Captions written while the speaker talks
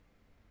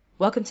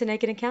Welcome to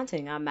Naked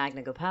Accounting. I'm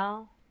Magna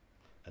Gopal.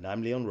 And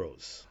I'm Leon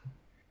Rose.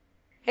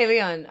 Hey,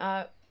 Leon,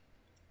 Hey,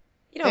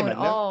 in Magna.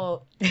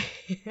 all.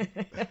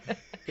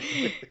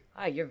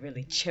 Oh, you're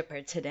really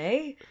chipper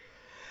today.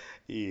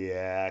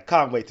 Yeah,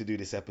 can't wait to do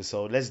this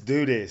episode. Let's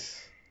do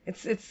this.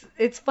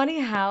 It's funny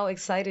how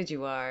excited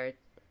you are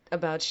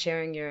about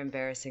sharing your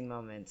embarrassing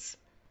moments.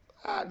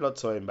 Not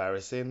so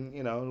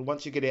embarrassing.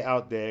 Once you get it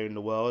out there in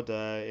the world,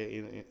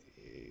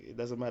 it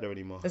doesn't matter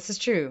anymore. This is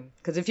true,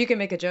 because if you can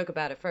make a joke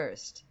about it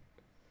first,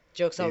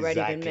 joke's already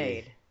been Exactly.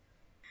 made.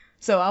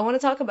 So I want to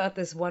talk about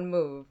this one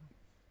move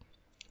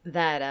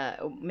that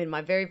in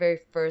my very, very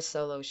first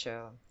solo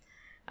show.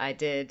 I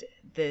did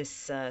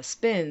this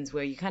spins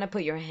where you kind of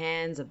put your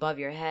hands above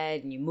your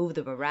head and you move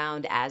them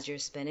around as you're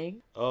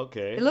spinning. It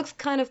Okay. looks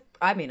kind of,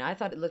 I mean, I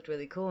thought it looked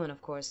really cool. And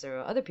of course, there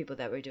are other people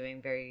that were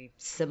doing very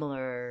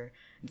similar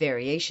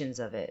variations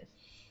of it.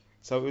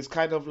 So it was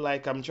kind of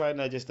like I'm trying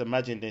to just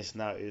imagine this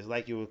now. It's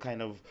like you were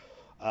kind of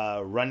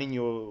running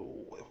your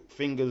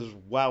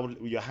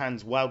your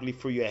hands wildly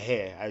through your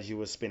hair as you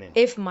were spinning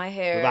If my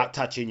hair, without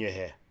touching your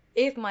hair.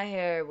 if my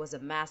hair was a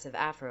massive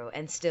afro,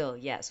 and still,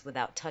 yes,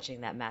 without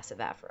touching that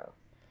massive afro.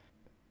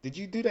 Did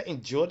you do that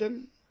in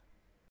Jordan?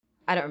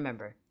 I don't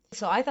remember.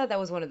 So I thought that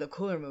was one of the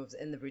cooler moves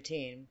in the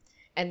routine.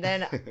 And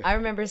then I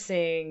remember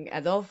seeing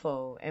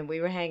Adolfo, and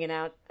we were hanging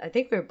out. I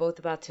think we were both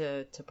about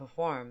to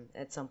perform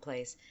at some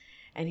place,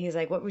 and he's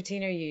like, "What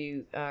routine are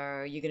you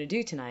gonna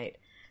do tonight?"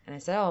 And I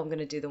said, "Oh, I'm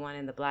gonna do the one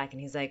in the black." And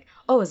he's like,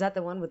 "Oh, is that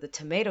the one with the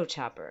tomato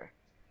chopper?"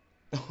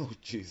 Oh,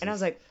 And I was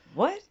Jesus. like,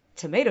 "What?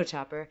 Tomato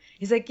chopper?"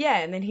 He's like, "Yeah."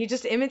 And then he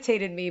just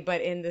imitated me, but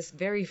in this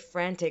very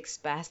frantic,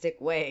 spastic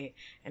way.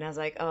 And I was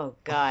like, "Oh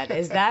God,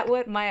 is that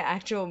what my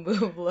actual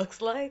move looks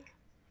like?"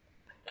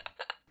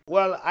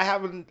 Well, I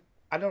haven't.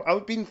 I don't.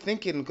 I've been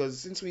thinking because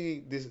since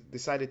we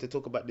decided to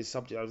talk about this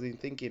subject, I was been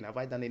thinking, have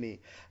I done any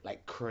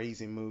like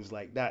crazy moves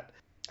like that?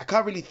 I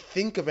can't really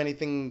think of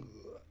anything,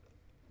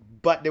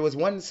 but there was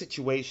one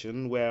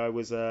situation where I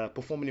was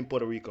performing in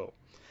Puerto Rico,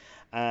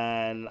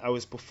 and I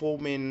was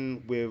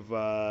performing with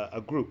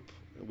a group.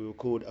 We were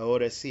called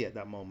Ahora Sí at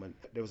that moment.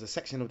 There was a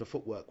section of the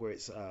footwork where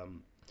it's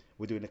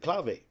we're doing the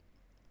clave,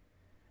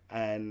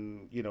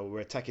 and we're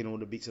attacking all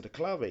the beats of the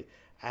clave,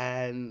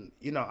 and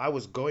I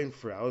was going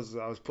for it. I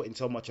was putting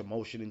so much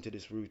emotion into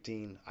this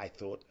routine, I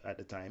thought at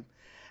the time.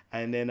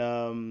 And then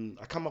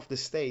I come off the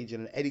stage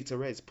and Eddie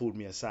Perez pulled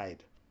me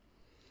aside,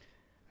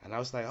 and I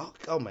was like,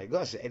 oh my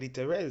gosh, Eddie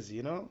Perez,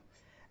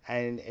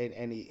 and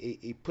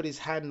he put his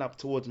hand up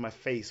towards my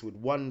face with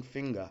one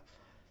finger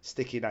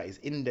sticking out, his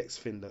index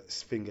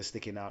finger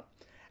sticking out,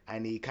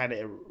 and he kind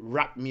of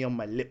rapped me on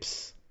my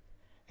lips,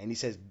 and he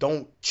says,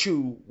 don't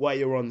chew while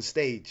you're on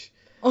stage.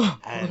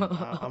 And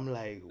Oh. I'm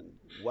like,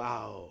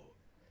 wow,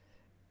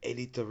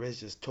 Eddie Torres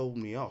just told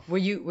me off. Were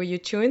you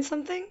chewing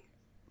something?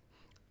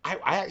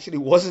 I actually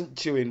wasn't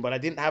chewing, but I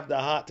didn't have the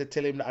heart to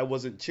tell him that I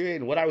wasn't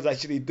chewing. What I was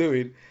actually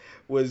doing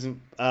was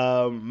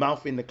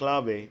mouthing the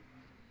clave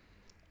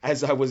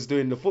as I was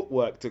doing the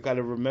footwork to kind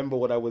of remember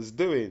what I was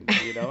doing.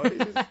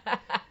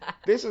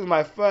 This was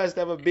my first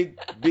ever big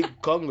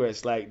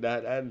congress like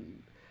that,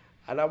 and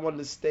I'm on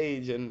the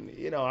stage, and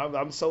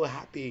I'm so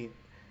happy,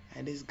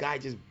 and this guy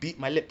just beat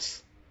my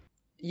lips.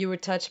 You were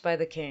touched by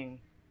the king.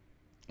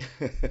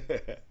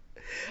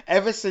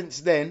 Ever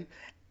since then,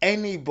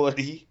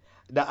 anybody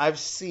that I've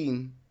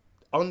seen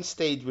on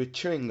stage with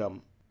chewing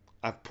gum,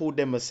 I've pulled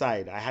them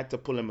aside. I had to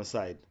pull them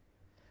aside.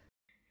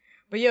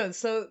 But yo,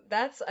 so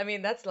I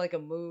mean, that's like a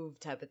move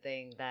type of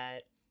thing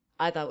that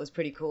I thought was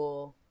pretty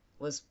cool,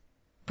 was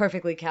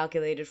perfectly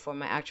calculated for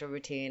my actual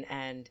routine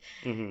and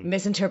Hmm.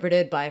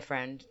 misinterpreted by a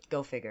friend.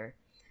 Go figure.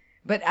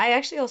 But I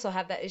actually also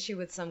have that issue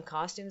with some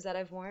costumes that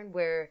I've worn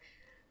where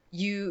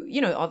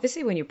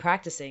obviously when you're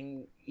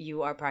practicing,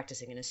 you are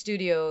practicing in a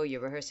studio, you're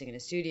rehearsing in a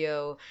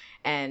studio,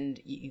 and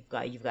you've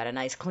got a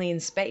nice clean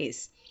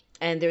space.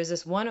 And there's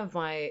this one of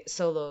my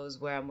solos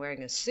where I'm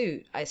wearing a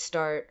suit. I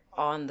start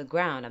on the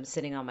ground, I'm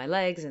sitting on my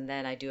legs, and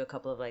then I do a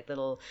couple of like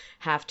little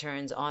half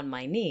turns on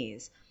my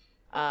knees.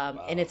 And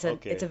Wow. it's a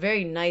Okay.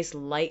 very nice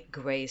light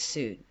gray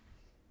suit.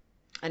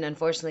 And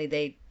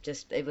unfortunately,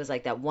 it was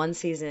like that one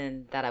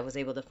season that I was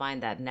able to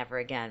find that, never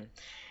again.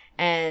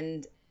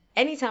 And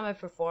anytime I've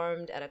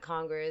performed at a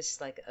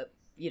congress, like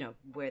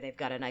where they've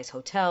got a nice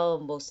hotel,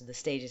 most of the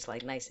stage is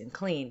like nice and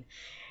clean.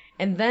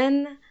 And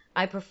then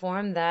I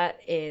performed that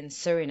in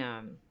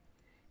Suriname,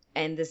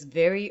 and this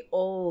very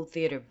old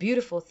theater,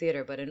 beautiful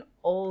theater, but an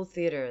old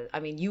theater. I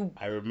mean,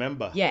 I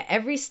remember. yeah,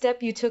 every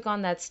step you took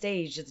on that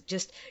stage, it's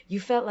just you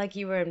felt like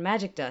you were in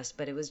magic dust,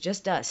 but it was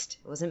just dust.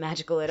 It wasn't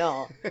magical at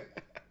all.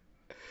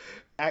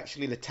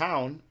 Actually, the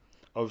town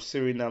of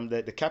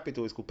Suriname, the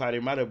capital is called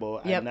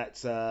Paramaribo, and Yep.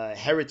 that's a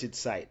heritage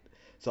site.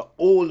 So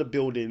all the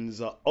buildings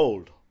are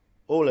old,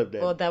 all of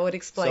Well, them. that would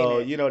explain So,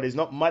 it. there's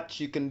not much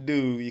you can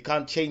do. You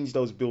can't change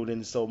those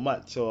buildings so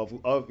much.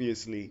 So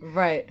obviously,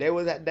 Right.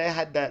 they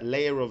had that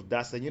layer of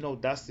dust,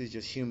 and dust is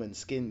just human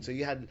skin. So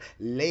you had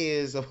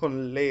layers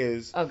upon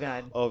layers Oh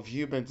God. of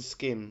human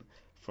skin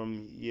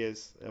from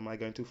years. Am I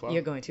going too far?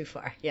 You're going too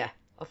far. Yeah.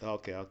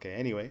 Okay, okay.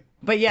 Anyway.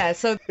 But yeah,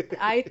 so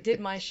I did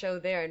my show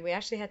there, and we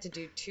actually had to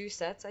do two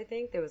sets. I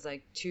think there was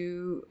like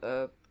two,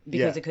 because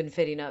Yeah. it couldn't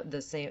fit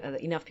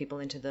enough people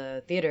into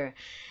the theater.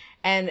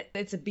 And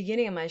it's the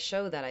beginning of my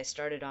show that I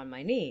started on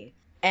my knee.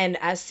 And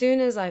as soon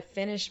as I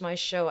finished my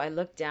show, I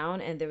looked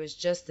down and there was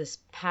just this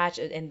patch,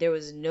 and there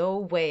was no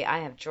way. I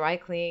have dry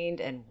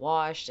cleaned and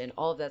washed and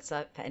all of that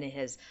stuff, and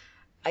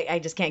I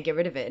just can't get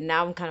rid of it. And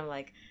now I'm kind of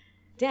like,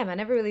 damn, I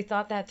never really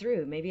thought that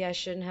through. Maybe I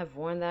shouldn't have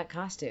worn that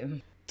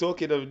costume.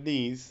 Talking of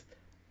knees,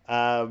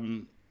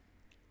 um,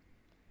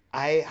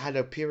 I had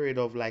a period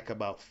of like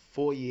about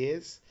 4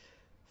 years,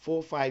 4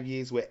 or 5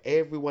 years, where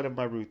every one of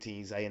my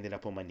routines I ended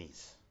up on my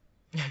knees.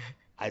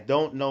 I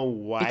don't know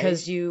why.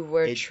 Because you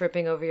were It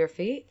tripping over your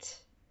feet?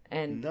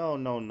 And No,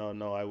 no, no,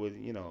 no. I would,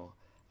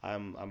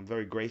 I'm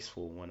very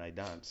graceful when I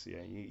dance.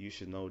 Yeah, you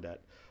should know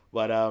that.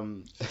 But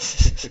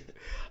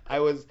I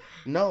was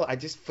no, I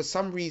just for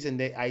some reason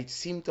I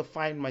seemed to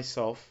find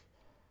myself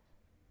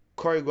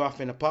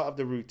choreographing a part of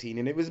the routine,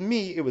 and it was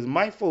me, it was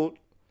my fault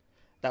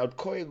that would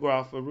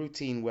choreograph a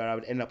routine where I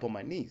would end up on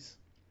my knees.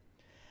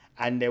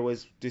 And there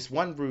was this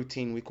one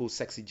routine we call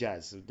sexy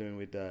jazz doing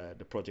with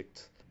the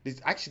project.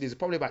 There's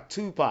probably about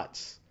two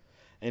parts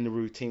in the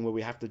routine where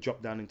we have to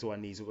drop down into our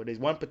knees. But there's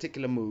one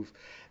particular move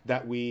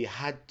that we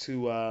had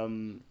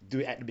to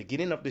do at the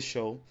beginning of the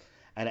show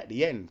and at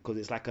the end, because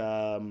it's like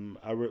what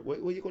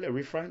do you call it,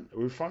 refrain.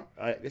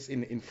 It's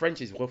in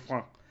French is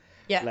refrain.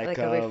 yeah, Like like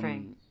a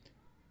refrain.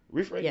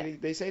 refrain. Yeah.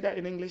 They say that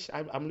in English.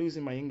 I'm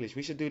losing my English.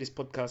 We should do this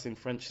podcast in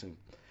French soon.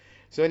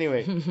 So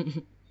anyway,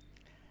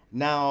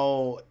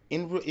 now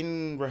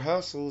in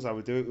rehearsals, I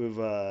would do it with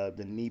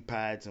the knee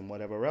pads and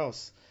whatever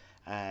else,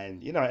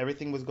 and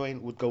everything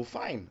would go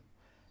fine.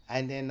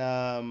 And then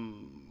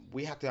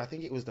we had to. I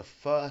think it was the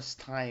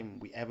first time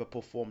we ever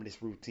performed this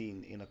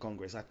routine in a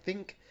congress. I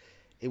think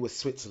it was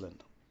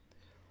Switzerland.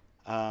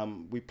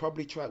 We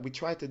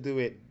tried to do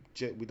it.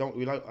 We don't.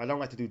 I don't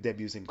like to do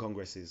debuts in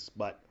congresses,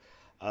 but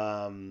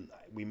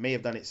we may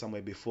have done it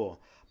somewhere before.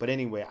 But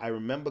anyway, I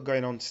remember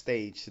going on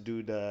stage to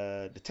do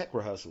the tech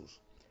rehearsals,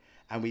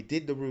 and we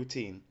did the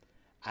routine.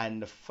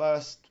 And the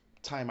first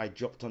time I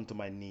dropped onto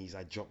my knees,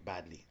 I dropped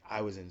badly.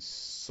 I was in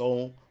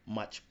so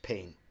much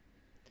pain.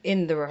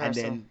 In the And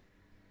rehearsal. then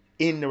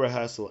in the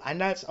rehearsal,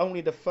 and that's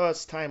only the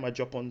first time I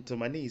drop onto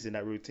my knees in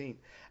that routine.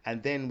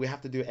 And then we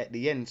have to do it at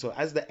the end. So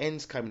as the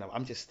end's coming up,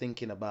 I'm just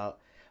thinking about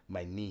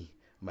my knee,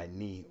 my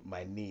knee,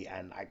 my knee,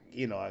 and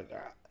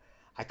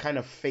I kind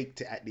of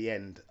faked it at the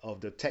end of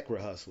the tech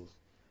rehearsals.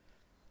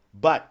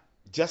 But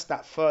just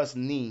that first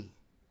knee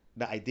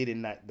that I did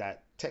in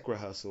that tech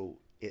rehearsal,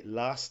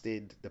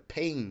 the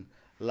pain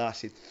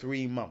lasted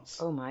 3 months.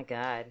 Oh my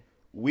God.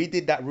 We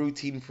did that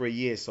routine for a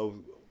year, so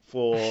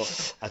for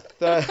a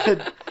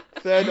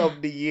third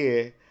of the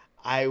year,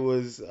 I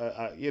was,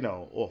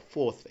 or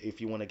fourth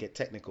if you want to get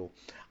technical,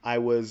 I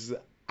was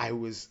I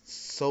was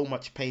so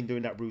much pain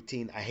doing that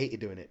routine. I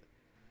hated doing it.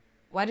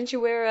 Why didn't you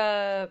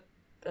wear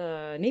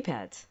knee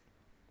pads?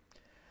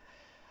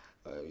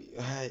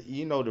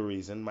 You know the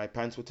reason. My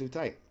pants were too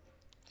tight.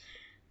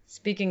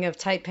 Speaking of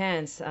tight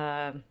pants,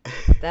 that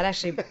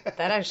actually that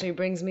actually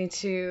brings me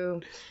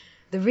to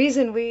the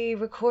reason we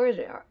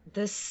record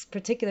this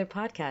particular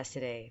podcast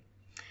today.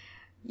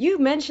 You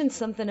mentioned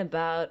something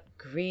about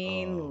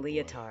green Oh boy.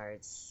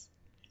 leotards.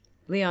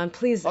 Leon,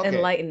 please Okay.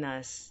 enlighten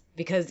us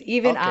because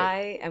even Okay. I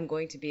am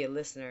going to be a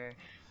listener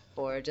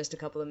for just a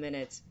couple of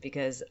minutes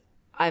because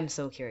I'm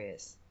so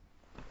curious.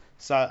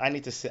 So I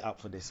need to sit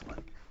up for this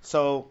one.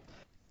 So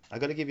I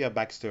got to give you a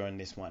backstory on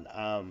this one.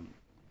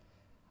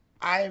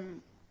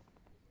 I'm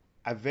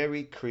a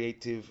very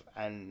creative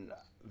and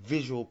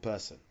visual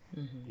person.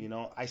 Hmm.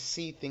 I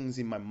see things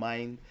in my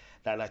mind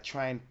that I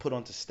try and put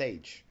onto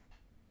stage.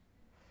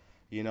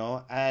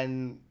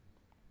 And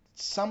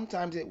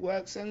sometimes it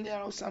works, and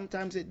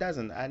sometimes it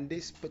doesn't. And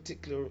this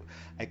particular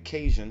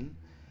occasion,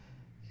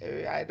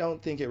 I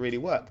don't think it really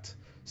worked.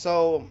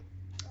 So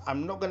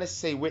I'm not gonna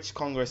say which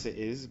Congress it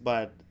is,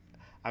 but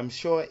I'm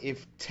sure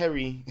if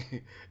Terry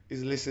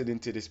is listening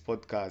to this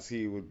podcast,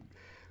 he would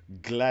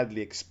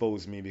gladly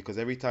expose me, because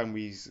every time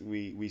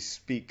we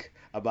speak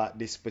about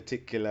this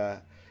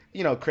particular,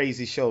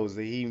 crazy shows,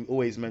 he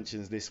always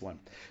mentions this one.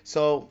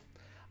 So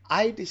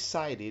I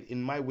decided,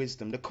 in my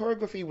wisdom, the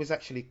choreography was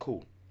actually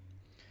cool.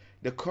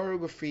 The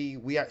choreography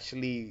we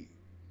actually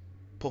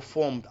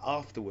performed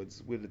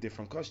afterwards with a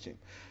different costume.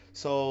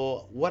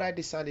 So what I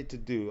decided to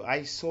do,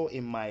 I saw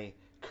in my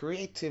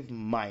creative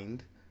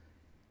mind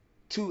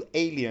two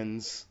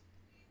aliens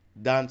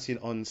dancing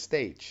on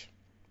stage.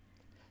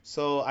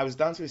 So I was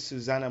dancing with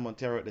Susanna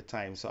Montero at the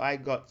time. So I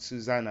got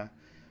Susanna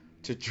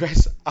to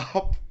dress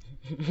up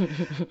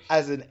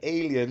as an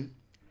alien,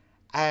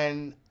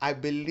 and I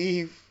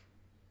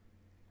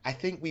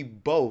think we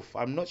both,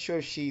 I'm not sure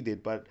if she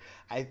did, but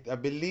I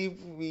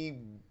believe we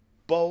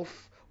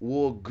both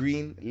wore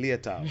green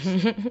leotards.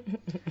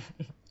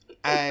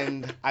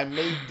 And I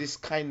made this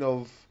kind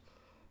of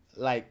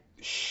like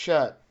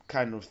shirt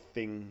kind of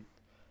thing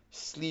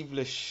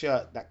sleeveless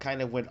shirt that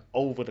kind of went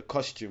over the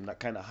costume, that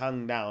kind of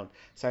hung down,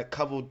 so it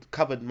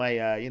covered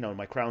my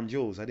my crown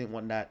jewels. I didn't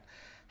want that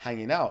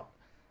hanging out.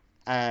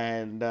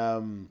 And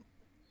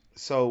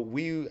so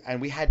we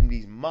had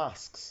these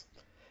masks.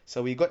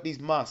 So we got these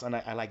masks, and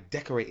I like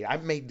decorated. I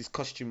made this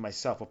costume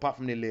myself. Apart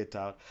from the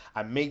leotard,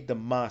 I made the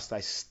mask. I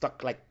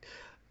stuck like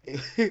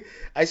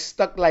I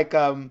stuck like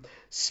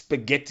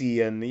spaghetti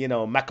and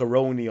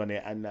macaroni on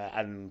it,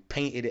 and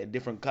painted it a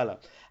different color.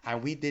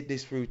 And we did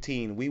this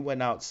routine. We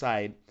went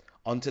outside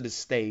onto the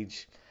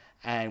stage,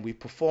 and we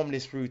performed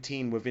this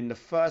routine. Within the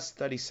first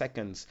 30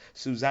 seconds,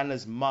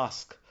 Susanna's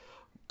mask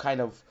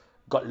kind of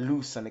got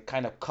loose, and it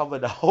kind of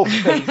covered her whole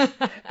face,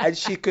 and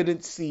she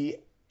couldn't see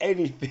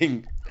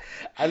anything.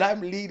 And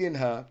I'm leading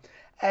her.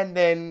 And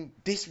then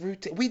this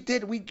routine,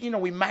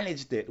 we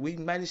managed it. We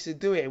managed to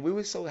do it. And we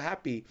were so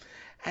happy.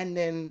 And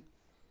then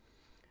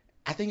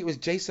I think it was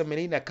Jason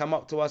Molina come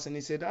up to us, and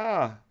he said,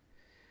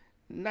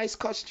 nice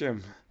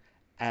costume.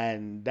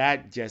 And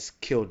that just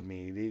killed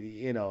me.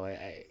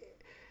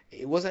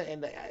 It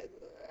wasn't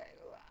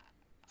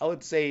I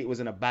would say it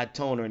was in a bad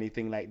tone or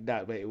anything like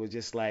that, but it was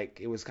just like,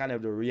 it was kind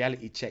of the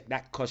reality check.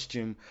 That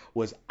costume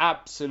was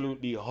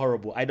absolutely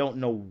horrible. I don't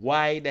know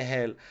why the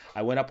hell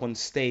I went up on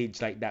stage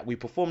like that. We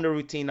performed the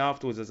routine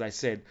afterwards, as I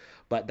said,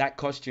 but that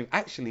costume,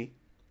 actually,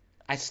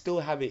 I still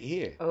have it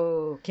here.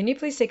 Oh, can you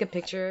please take a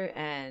picture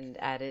and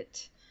add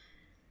it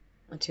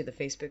onto the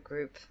Facebook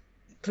group?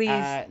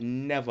 Please.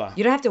 Never.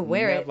 You don't have to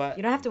wear it.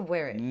 You don't have to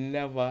wear it.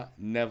 Never,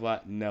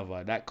 never,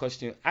 never. That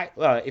costume.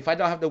 Well, if I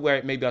don't have to wear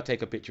it, maybe I'll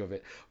take a picture of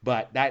it.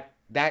 But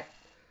that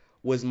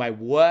was my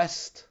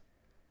worst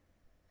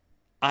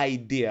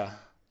idea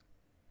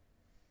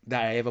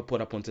that I ever put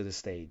up onto the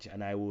stage,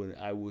 and I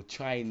will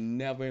try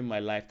never in my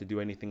life to do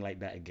anything like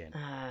that again.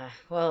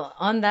 Well,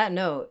 on that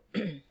note.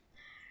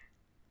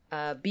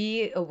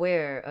 Be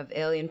aware of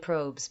alien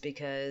probes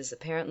because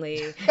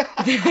apparently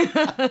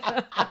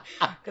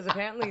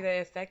they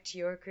affect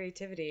your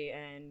creativity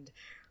and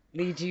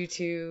lead you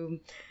to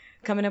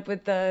coming up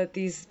with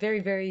these very,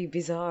 very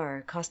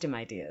bizarre costume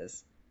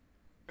ideas.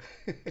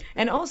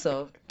 And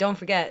also, don't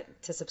forget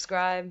to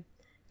subscribe,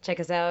 check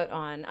us out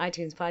on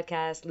iTunes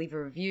Podcast, leave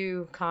a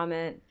review,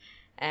 comment,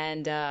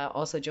 and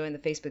also join the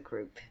Facebook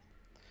group.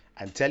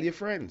 And tell your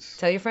friends.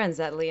 Tell your friends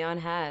that Leon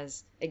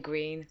has a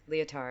green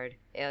leotard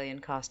alien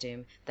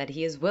costume that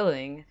he is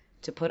willing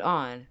to put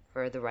on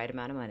for the right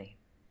amount of money.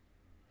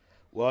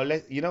 Well,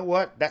 you know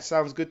what? That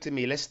sounds good to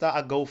me. Let's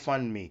start a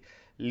GoFundMe.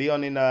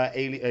 Leon in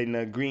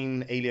a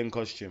green alien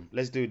costume.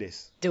 Let's do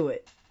this. Do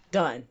it.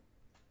 Done.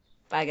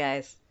 Bye,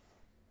 guys.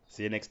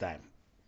 See you next time.